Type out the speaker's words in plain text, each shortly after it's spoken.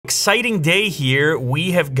exciting day here.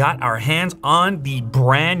 We have got our hands on the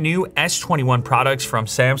brand new S21 products from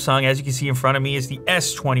Samsung. As you can see in front of me is the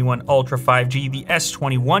S21 Ultra 5G, the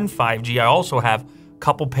S21 5G. I also have a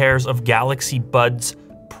couple pairs of Galaxy Buds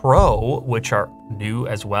Pro, which are new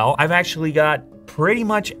as well. I've actually got pretty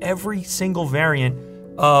much every single variant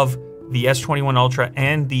of the S21 Ultra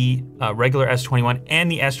and the regular S21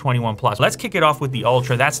 and the S21 Plus. Let's kick it off with the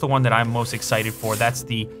Ultra. That's the one that I'm most excited for. That's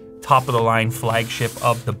the top of the line flagship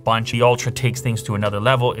of the bunch. The Ultra takes things to another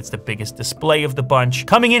level. It's the biggest display of the bunch.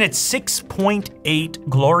 Coming in at 6.8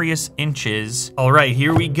 glorious inches. All right,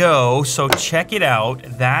 here we go. So check it out.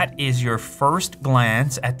 That is your first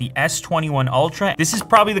glance at the S21 Ultra. This is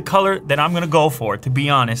probably the color that I'm gonna go for, to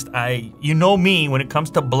be honest. You know me, when it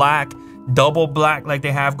comes to black, double black like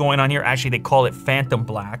they have going on here. Actually, they call it Phantom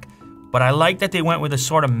Black. But I like that they went with a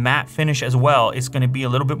sort of matte finish as well. It's gonna be a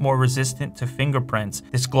little bit more resistant to fingerprints.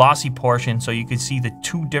 This glossy portion, so you can see the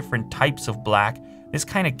two different types of black. This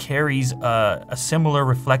kind of carries a similar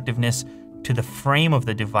reflectiveness to the frame of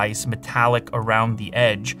the device, metallic around the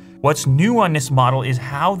edge. What's new on this model is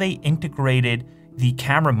how they integrated the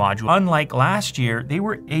camera module. Unlike last year, they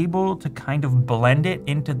were able to kind of blend it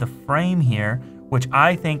into the frame here, which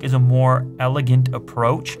I think is a more elegant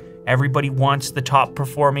approach. Everybody wants the top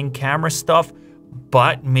performing camera stuff,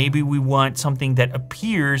 but maybe we want something that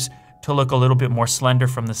appears to look a little bit more slender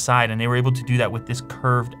from the side, and they were able to do that with this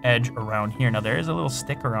curved edge around here. Now there is a little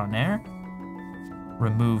sticker on there.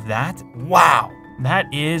 Remove that. Wow,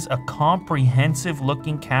 that is a comprehensive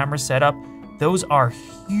looking camera setup. Those are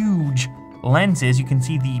huge lenses. You can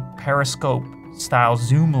see the periscope style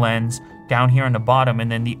zoom lens down here on the bottom, and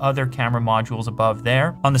then the other camera modules above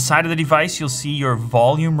there. On the side of the device, you'll see your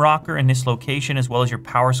volume rocker in this location, as well as your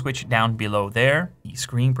power switch down below there. The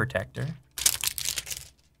screen protector.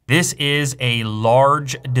 This is a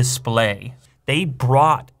large display. They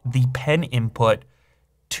brought the pen input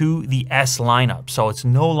to the S lineup, so it's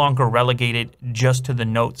no longer relegated just to the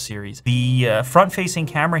Note series. The front-facing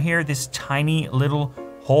camera here, this tiny little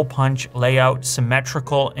hole punch layout,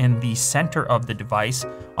 symmetrical in the center of the device.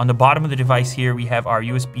 On the bottom of the device here, we have our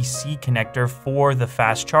USB-C connector for the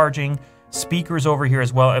fast charging, speakers over here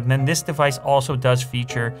as well, and then this device also does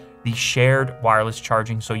feature the shared wireless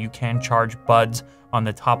charging, so you can charge buds on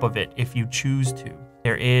the top of it if you choose to.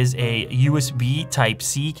 There is a USB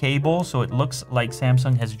Type-C cable, so it looks like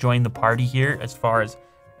Samsung has joined the party here as far as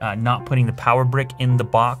not putting the power brick in the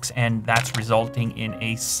box, and that's resulting in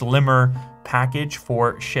a slimmer package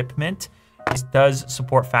for shipment. This does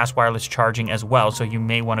support fast wireless charging as well, so you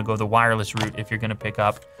may want to go the wireless route if you're going to pick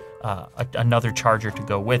up another charger to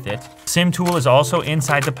go with it. SIM tool is also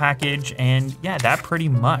inside the package, and yeah, that pretty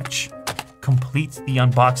much completes the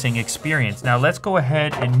unboxing experience. Now let's go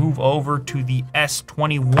ahead and move over to the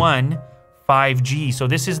S21 5G. So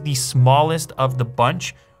this is the smallest of the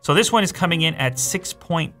bunch. So this one is coming in at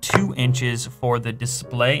 6.2 inches for the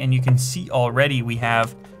display, and you can see already we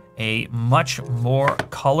have a much more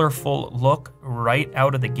colorful look right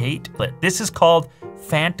out of the gate. This is called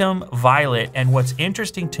Phantom Violet, and what's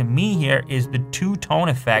interesting to me here is the two-tone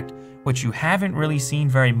effect, which you haven't really seen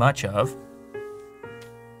very much of.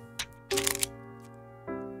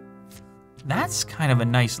 That's kind of a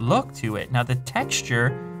nice look to it. Now the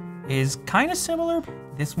texture is kind of similar.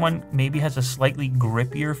 This one maybe has a slightly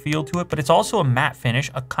grippier feel to it, but it's also a matte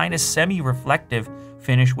finish, a kind of semi-reflective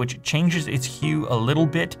finish, which changes its hue a little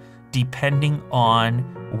bit depending on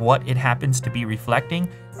what it happens to be reflecting.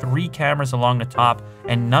 3 cameras along the top,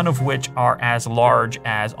 and none of which are as large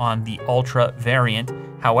as on the Ultra variant.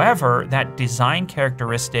 However, that design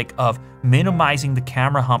characteristic of minimizing the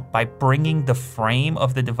camera hump by bringing the frame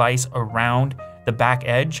of the device around the back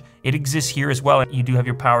edge, it exists here as well. You do have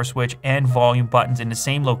your power switch and volume buttons in the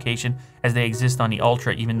same location as they exist on the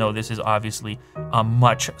Ultra, even though this is obviously a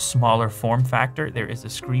much smaller form factor. There is a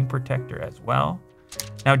screen protector as well.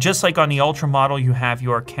 Now, just like on the Ultra model, you have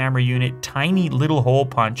your camera unit, tiny little hole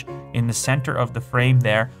punch in the center of the frame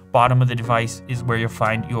there. Bottom of the device is where you'll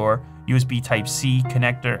find your USB Type-C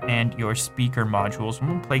connector and your speaker modules. I'm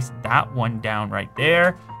gonna place that one down right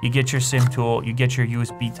there. You get your SIM tool, you get your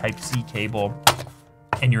USB Type-C cable,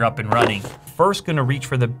 and you're up and running. First gonna reach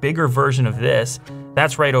for the bigger version of this.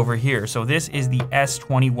 That's right over here. So this is the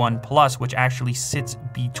S21 Plus, which actually sits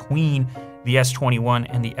between the S21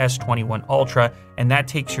 and the S21 Ultra, and that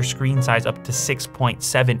takes your screen size up to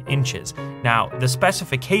 6.7 inches. Now, the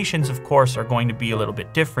specifications, of course, are going to be a little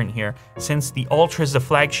bit different here. Since the Ultra is the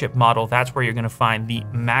flagship model, that's where you're gonna find the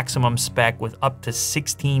maximum spec with up to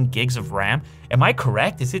 16 gigs of RAM. Am I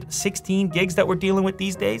correct? Is it 16 gigs that we're dealing with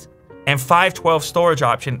these days? And 512 storage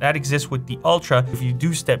option, that exists with the Ultra. If you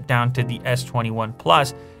do step down to the S21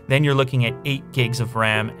 Plus, then you're looking at 8 gigs of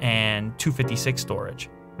RAM and 256 storage.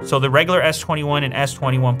 So the regular S21 and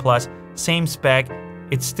S21 Plus, same spec.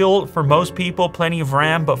 It's still, for most people, plenty of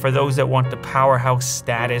RAM, but for those that want the powerhouse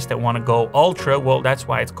status, that want to go Ultra, well, that's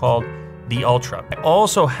why it's called the Ultra. I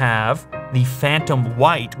also have the Phantom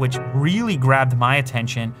White, which really grabbed my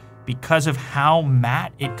attention because of how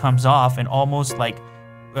matte it comes off and almost like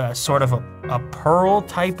sort of a pearl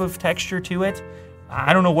type of texture to it.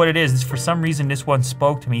 I don't know what it is. For some reason, this one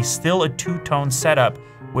spoke to me. Still a two-tone setup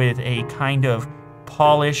with a kind of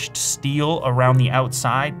polished steel around the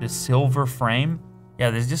outside, the silver frame. Yeah,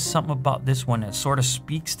 there's just something about this one that sort of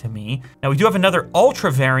speaks to me. Now, we do have another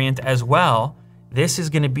Ultra variant as well. This is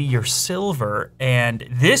going to be your silver, and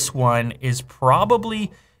this one is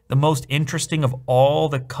probably the most interesting of all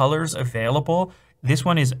the colors available. This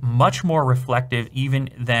one is much more reflective even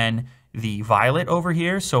than the violet over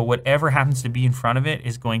here. So whatever happens to be in front of it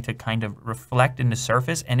is going to kind of reflect in the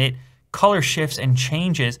surface, and it color shifts and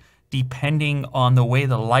changes depending on the way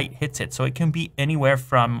the light hits it. So it can be anywhere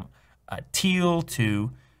from teal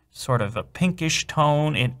to sort of a pinkish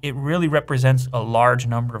tone, and it really represents a large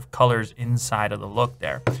number of colors inside of the look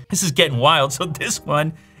there. This is getting wild. So this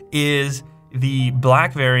one is the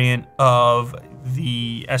black variant of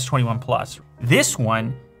the S21 Plus. This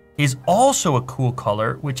one is also a cool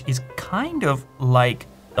color, which is kind of like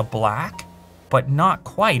the black, but not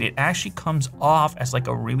quite. It actually comes off as like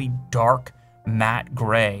a really dark matte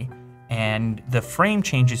gray, and the frame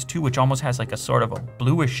changes too, which almost has like a sort of a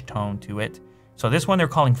bluish tone to it. So this one they're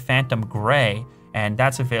calling Phantom Gray, and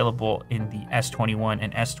that's available in the S21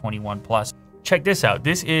 and S21 Plus. Check this out.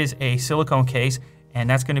 This is a silicone case, and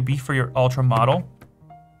that's going to be for your Ultra model,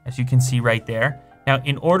 as you can see right there. Now,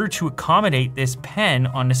 in order to accommodate this pen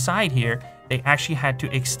on the side here, they actually had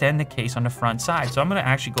to extend the case on the front side. So I'm going to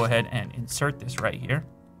actually go ahead and insert this right here.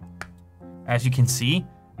 As you can see,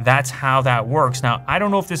 that's how that works. Now, I don't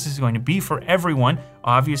know if this is going to be for everyone.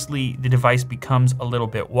 Obviously, the device becomes a little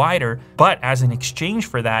bit wider, but as an exchange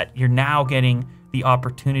for that, you're now getting the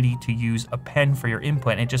opportunity to use a pen for your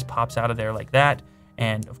input. And it just pops out of there like that.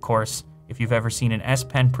 And of course, if you've ever seen an S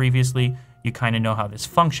Pen previously, you kind of know how this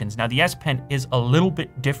functions. Now, the S Pen is a little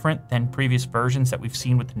bit different than previous versions that we've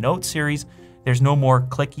seen with the Note series. There's no more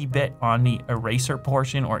clicky bit on the eraser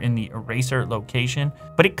portion or in the eraser location,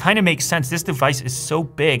 but it kind of makes sense. This device is so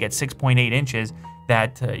big at 6.8 inches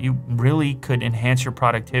that you really could enhance your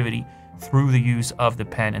productivity through the use of the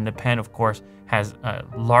pen. And the pen, of course, has a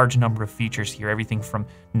large number of features here, everything from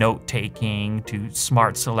note-taking to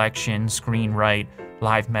smart selection, screen write,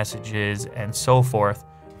 live messages, and so forth.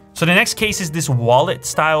 So the next case is this wallet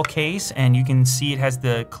style case, and you can see it has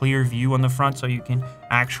the clear view on the front, so you can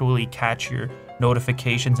actually catch your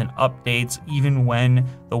notifications and updates even when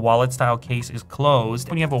the wallet style case is closed.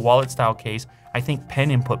 When you have a wallet style case, I think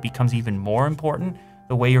pen input becomes even more important,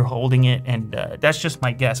 the way you're holding it, and that's just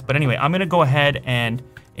my guess. But anyway, I'm gonna go ahead and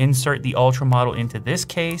insert the Ultra model into this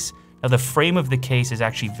case. Now, the frame of the case is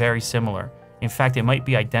actually very similar. In fact, it might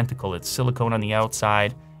be identical. It's silicone on the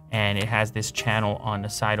outside, and it has this channel on the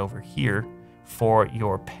side over here for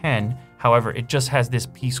your pen. However, it just has this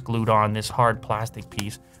piece glued on, this hard plastic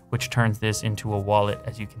piece, which turns this into a wallet,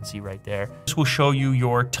 as you can see right there. This will show you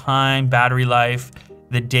your time, battery life,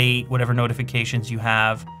 the date, whatever notifications you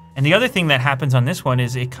have. And the other thing that happens on this one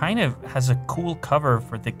is it kind of has a cool cover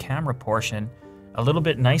for the camera portion, a little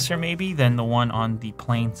bit nicer maybe than the one on the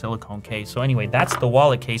plain silicone case. So anyway, that's the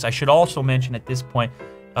wallet case. I should also mention at this point,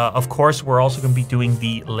 of course, we're also going to be doing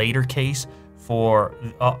the later case for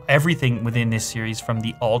everything within this series, from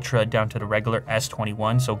the Ultra down to the regular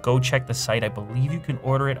S21. So go check the site. I believe you can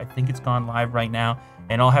order it. I think it's gone live right now,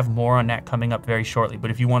 and I'll have more on that coming up very shortly. But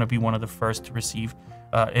if you want to be one of the first to receive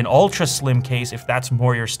an ultra slim case, if that's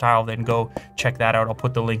more your style, then go check that out. I'll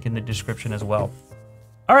put the link in the description as well.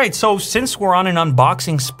 All right, so since we're on an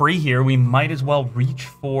unboxing spree here, we might as well reach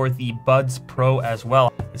for the Buds Pro as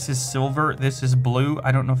well. This is silver, this is blue.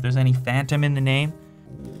 I don't know if there's any phantom in the name.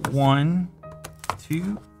 1, 2,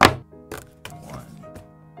 1.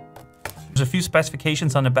 There's a few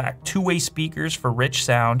specifications on the back. 2-way speakers for rich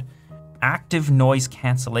sound, active noise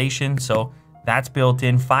cancellation, so that's built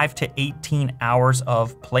in, 5 to 18 hours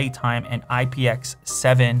of playtime, and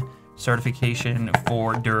IPX7 certification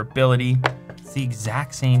for durability. It's the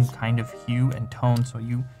exact same kind of hue and tone, so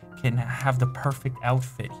you can have the perfect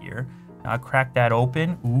outfit here. Now, I'll crack that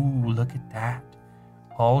open. Ooh, look at that.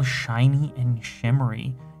 All shiny and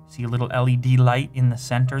shimmery. See a little LED light in the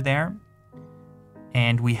center there.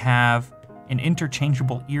 And we have an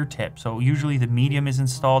interchangeable ear tip. So usually the medium is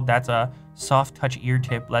installed. That's a soft touch ear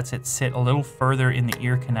tip. Lets it sit a little further in the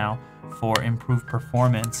ear canal for improved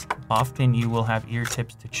performance. often you will have ear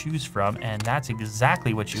tips to choose from, and that's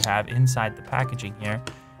exactly what you have inside the packaging here.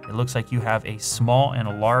 It looks like you have a small and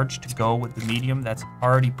a large to go with the medium that's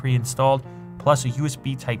already pre-installed, plus a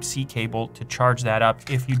USB Type-C cable to charge that up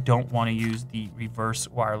if you don't want to use the reverse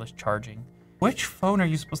wireless charging. Which phone are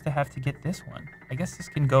you supposed to have to get this one? I guess this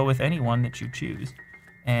can go with any one that you choose.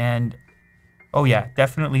 And oh yeah,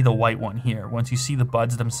 definitely the white one here. Once you see the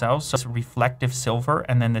buds themselves, so it's reflective silver,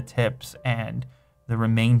 and then the tips and the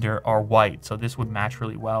remainder are white. So this would match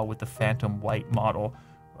really well with the Phantom White model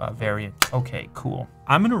variant. Okay, cool.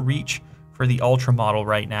 I'm gonna reach for the Ultra model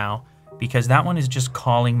right now because that one is just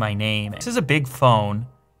calling my name. This is a big phone,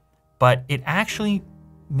 but it actually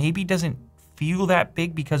maybe doesn't feel that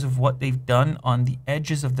big because of what they've done on the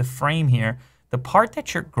edges of the frame here. The part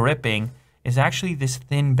that you're gripping is actually this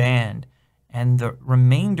thin band, and the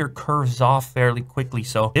remainder curves off fairly quickly.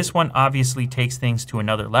 So this one obviously takes things to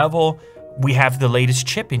another level. We have the latest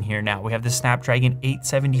chip in here now. We have the Snapdragon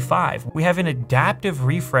 875. We have an adaptive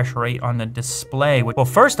refresh rate on the display. Well,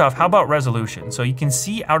 first off, how about resolution? So you can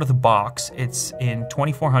see out of the box, it's in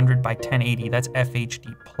 2400 by 1080. That's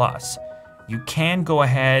FHD+. You can go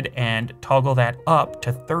ahead and toggle that up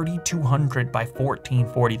to 3200 by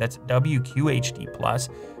 1440. That's WQHD+.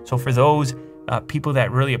 So for those people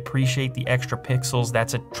that really appreciate the extra pixels,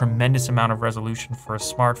 that's a tremendous amount of resolution for a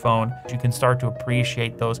smartphone. You can start to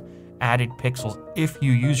appreciate those added pixels if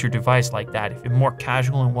you use your device like that. If you're more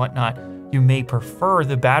casual and whatnot, you may prefer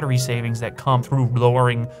the battery savings that come through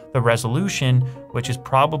lowering the resolution, which is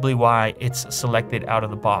probably why it's selected out of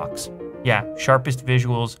the box. Yeah, sharpest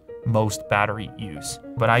visuals, most battery use.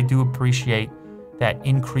 But I do appreciate that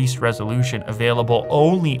increased resolution available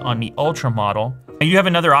only on the Ultra model. You have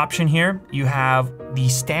another option here. You have the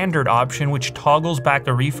standard option, which toggles back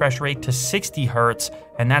the refresh rate to 60 Hertz,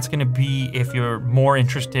 and that's gonna be if you're more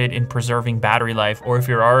interested in preserving battery life, or if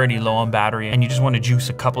you're already low on battery and you just wanna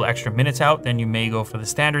juice a couple extra minutes out, then you may go for the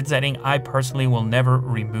standard setting. I personally will never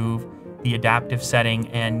remove the adaptive setting,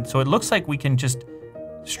 and so it looks like we can just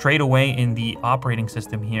straight away in the operating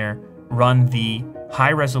system here run the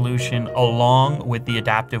high resolution along with the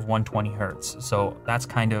adaptive 120 Hertz. So that's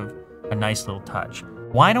kind of a nice little touch.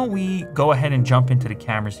 Why don't we go ahead and jump into the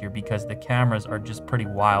cameras here, because the cameras are just pretty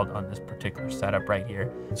wild on this particular setup right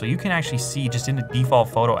here. So you can actually see just in the default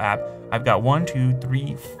photo app, I've got 1, 2,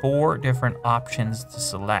 3, 4 different options to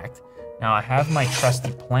select. Now I have my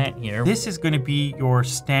trusty plant here. This is going to be your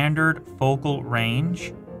standard focal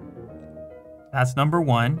range. That's number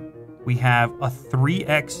 1. We have a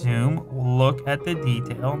 3x zoom. We'll look at the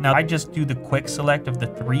detail. Now I just do the quick select of the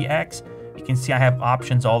 3x. You can see I have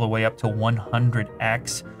options all the way up to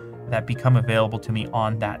 100x that become available to me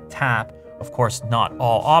on that tap. Of course, not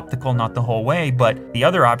all optical, not the whole way, but the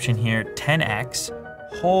other option here, 10x.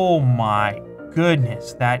 Oh my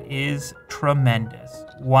goodness, that is tremendous.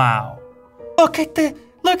 Wow. Look at the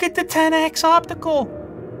 10x optical.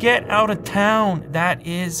 Get out of town. That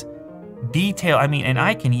is detail. I mean, and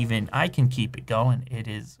I can keep it going. It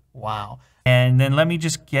is wow. And then let me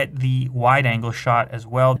just get the wide angle shot as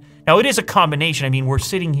well. Now it is a combination. I mean, we're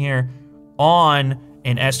sitting here on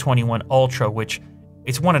an S21 Ultra, which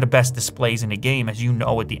it's one of the best displays in the game, as you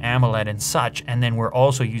know, with the AMOLED and such. And then we're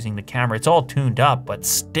also using the camera. It's all tuned up, but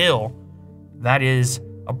still, that is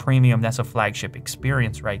a premium. That's a flagship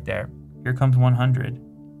experience right there. Here comes 100.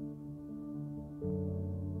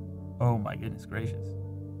 Oh my goodness gracious.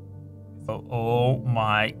 Oh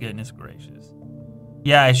my goodness gracious.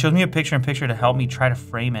 Yeah, it showed me a picture-in-picture to help me try to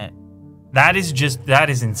frame it. That is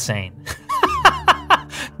insane.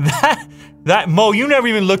 that Mo, you never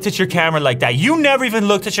even looked at your camera like that. You never even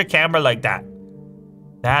looked at your camera like that.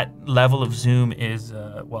 That level of zoom is,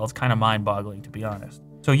 well, it's kind of mind-boggling, to be honest.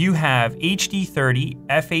 So you have HD 30,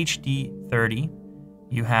 FHD 30,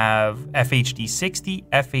 you have FHD 60,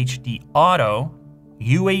 FHD Auto,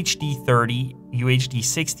 UHD 30, UHD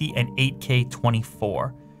 60, and 8K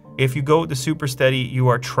 24. If you go with the Super Steady, you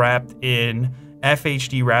are trapped in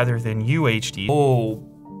FHD rather than UHD. Oh,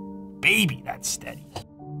 baby, that's steady.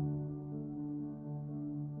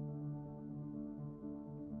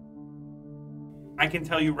 I can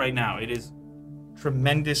tell you right now, it is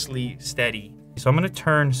tremendously steady. So I'm gonna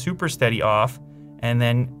turn Super Steady off and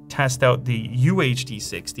then test out the UHD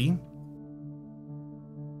 60.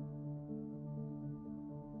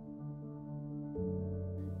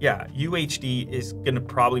 Yeah, UHD is gonna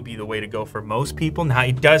probably be the way to go for most people. Now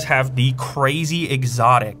it does have the crazy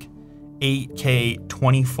exotic 8K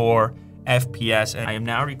 24 FPS, and I am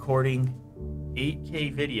now recording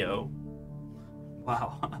 8K video.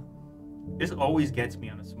 Wow, this always gets me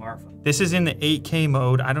on a smartphone. This is in the 8K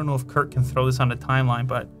mode. I don't know if Kurt can throw this on the timeline,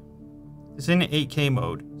 but It's in 8K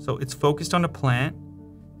mode. So it's focused on the plant,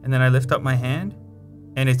 and then I lift up my hand,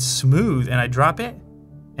 and it's smooth, and I drop it,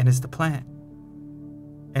 and it's the plant.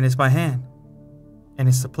 And it's my hand, and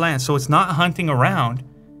it's the plant. So it's not hunting around.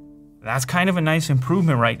 That's kind of a nice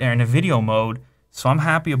improvement right there in the video mode. So I'm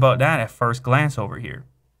happy about that at first glance over here.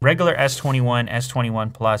 Regular S21,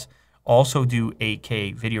 S21 Plus also do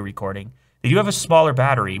 8K video recording. They do have a smaller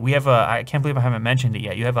battery. We have a, I can't believe I haven't mentioned it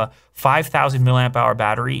yet. You have a 5,000 milliamp hour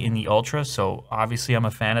battery in the Ultra, so obviously I'm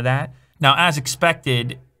a fan of that. Now, as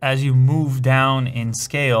expected, as you move down in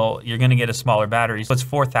scale, you're gonna get a smaller battery. So it's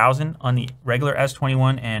 4,000 on the regular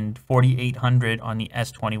S21 and 4,800 on the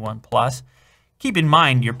S21 Plus. Keep in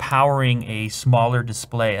mind, you're powering a smaller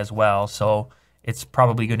display as well, so it's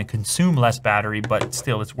probably gonna consume less battery, but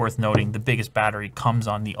still it's worth noting the biggest battery comes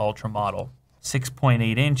on the Ultra model.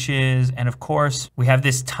 6.8 inches, and of course we have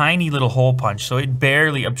this tiny little hole punch, so it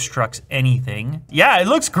barely obstructs anything. Yeah, it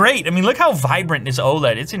looks great. I mean, look how vibrant this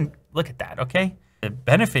OLED is. Look at that, okay? The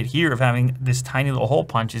benefit here of having this tiny little hole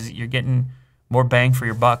punch is that you're getting more bang for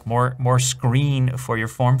your buck, more screen for your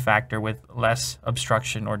form factor with less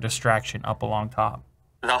obstruction or distraction up along top.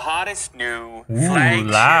 The hottest new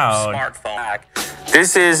flagship loud smartphone.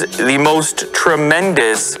 This is the most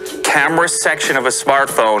tremendous camera section of a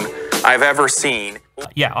smartphone I've ever seen.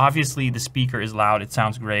 Yeah, obviously the speaker is loud. It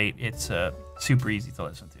sounds great. It's super easy to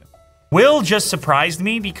listen to. Will just surprised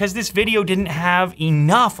me because this video didn't have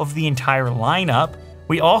enough of the entire lineup.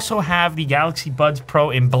 We also have the Galaxy Buds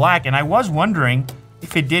Pro in black, and I was wondering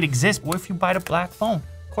if it did exist. What if you buy the black phone?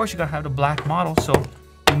 Of course, you gotta have the black model, so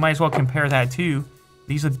you might as well compare that too.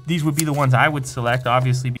 These would be the ones I would select,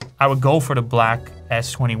 obviously. I would go for the black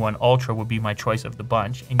S21 Ultra would be my choice of the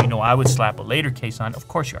bunch. And you know I would slap a later case on. Of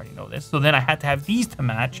course you already know this. So then I had to have these to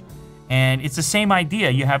match. And it's the same idea.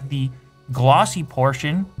 You have the glossy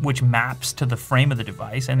portion, which maps to the frame of the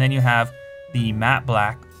device. And then you have the matte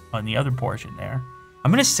black on the other portion there.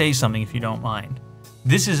 I'm gonna say something if you don't mind.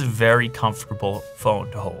 This is a very comfortable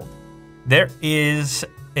phone to hold. There is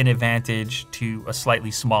an advantage to a slightly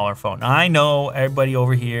smaller phone. I know everybody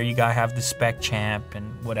over here, you gotta have the spec champ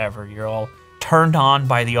and whatever. You're all turned on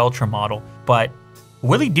by the Ultra model, but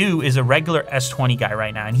Willie Doo is a regular S20 guy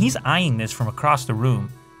right now, and he's eyeing this from across the room.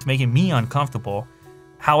 It's making me uncomfortable.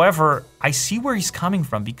 However, I see where he's coming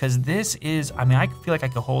from because this is, I mean, I feel like I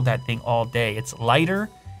could hold that thing all day. It's lighter,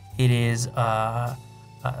 it is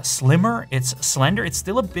slimmer, it's slender, it's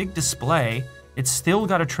still a big display. It's still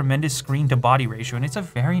got a tremendous screen to body ratio, and it's a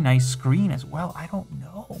very nice screen as well. I don't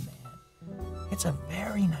know, man. It's a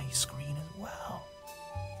very nice screen as well.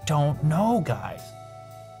 Don't know, guys.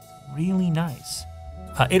 It's really nice.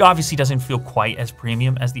 It obviously doesn't feel quite as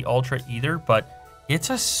premium as the Ultra either, but it's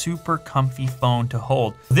a super comfy phone to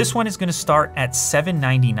hold. This one is gonna start at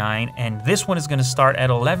 $799, and this one is gonna start at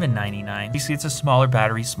 $1199. You see it's a smaller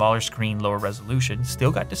battery, smaller screen, lower resolution.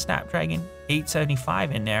 Still got the Snapdragon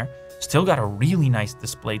 875 in there. Still got a really nice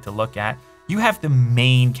display to look at. You have the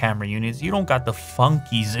main camera units. You don't got the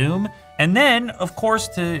funky zoom. And then, of course,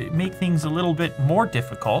 to make things a little bit more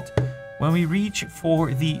difficult, when we reach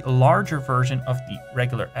for the larger version of the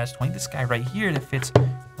regular S20, this guy right here that fits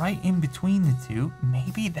right in between the two,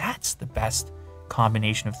 maybe that's the best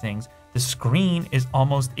combination of things. The screen is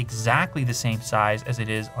almost exactly the same size as it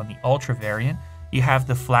is on the Ultra variant. You have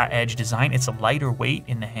the flat edge design. It's a lighter weight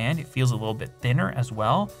in the hand. It feels a little bit thinner as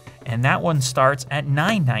well. And that one starts at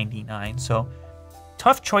 $999. So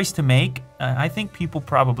tough choice to make. I think people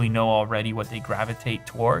probably know already what they gravitate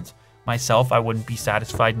towards. Myself, I wouldn't be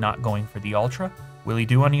satisfied not going for the Ultra. Willie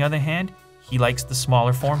Doo, on the other hand, he likes the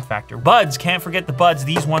smaller form factor. Buds, can't forget the Buds.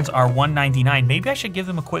 These ones are $199. Maybe I should give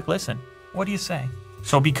them a quick listen. What do you say?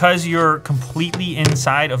 So because you're completely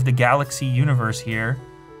inside of the Galaxy universe here,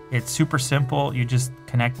 it's super simple. You just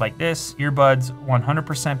connect like this. Earbuds,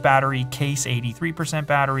 100% battery. Case, 83%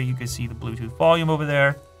 battery. You can see the Bluetooth volume over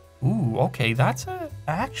there. Ooh, okay, that's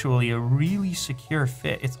actually a really secure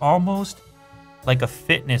fit. It's almost like a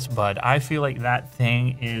fitness bud. I feel like that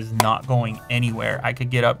thing is not going anywhere. I could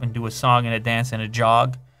get up and do a song and a dance and a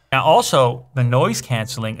jog. Now also, the noise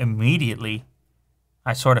canceling immediately,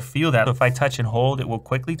 I sort of feel that. If I touch and hold, it will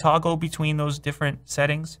quickly toggle between those different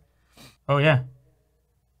settings. Oh yeah.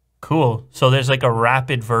 Cool. So there's like a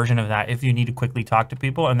rapid version of that if you need to quickly talk to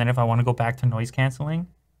people. And then if I want to go back to noise canceling,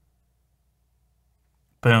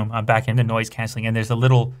 boom, I'm back into noise canceling. And there's a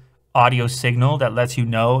little audio signal that lets you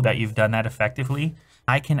know that you've done that effectively.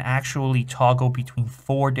 I can actually toggle between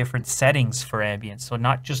 4 different settings for ambience. So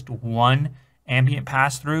not just one ambient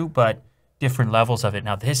pass through, but different levels of it.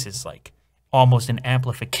 Now this is like almost an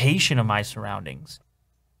amplification of my surroundings.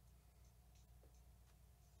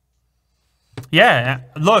 Yeah,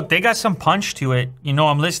 look, they got some punch to it. You know,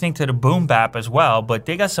 I'm listening to the boom bap as well, but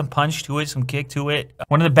they got some punch to it, some kick to it.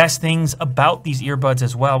 One of the best things about these earbuds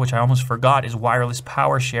as well, which I almost forgot, is wireless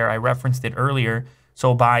power share. I referenced it earlier.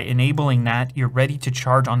 So by enabling that, you're ready to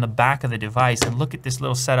charge on the back of the device. And look at this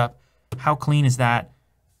little setup. How clean is that?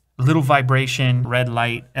 Little vibration, red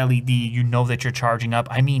light, LED, you know that you're charging up.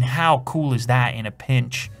 I mean, how cool is that in a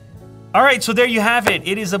pinch? All right, so there you have it.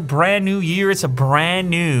 It is a brand new year. It's a brand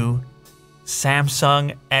new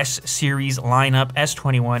Samsung S series lineup,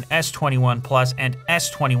 S21, S21 Plus, and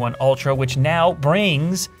S21 Ultra, which now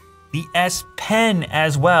brings the S Pen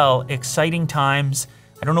as well. Exciting times.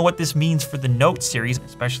 I don't know what this means for the Note series,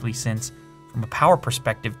 especially since from a power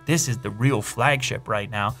perspective, this is the real flagship right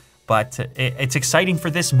now. But it's exciting for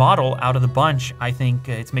this model out of the bunch. I think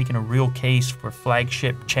it's making a real case for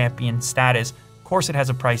flagship champion status. Of course, it has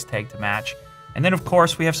a price tag to match. And then, of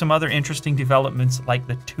course, we have some other interesting developments like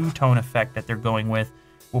the two-tone effect that they're going with.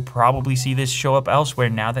 We'll probably see this show up elsewhere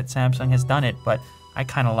now that Samsung has done it, but I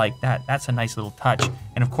kind of like that. That's a nice little touch.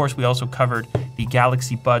 And, of course, we also covered the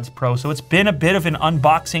Galaxy Buds Pro. So it's been a bit of an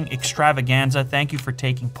unboxing extravaganza. Thank you for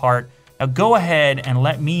taking part. Now, go ahead and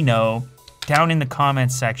let me know down in the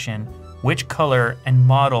comments section which color and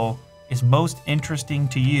model is most interesting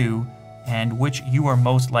to you and which you are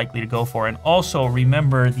most likely to go for. And also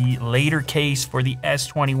remember, the later case for the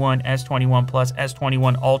S21, S21 Plus,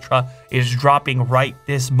 S21 Ultra is dropping right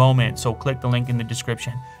this moment. So click the link in the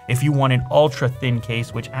description if you want an ultra thin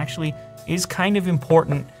case, which actually is kind of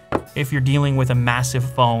important if you're dealing with a massive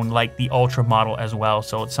phone like the Ultra model as well.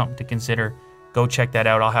 So it's something to consider. Go check that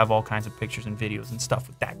out. I'll have all kinds of pictures and videos and stuff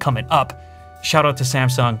with that coming up. Shout out to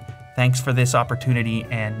Samsung. Thanks for this opportunity.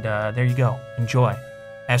 And there you go. Enjoy.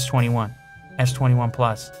 S21, S21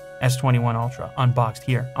 Plus, S21 Ultra, unboxed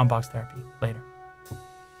here, Unbox Therapy. Later.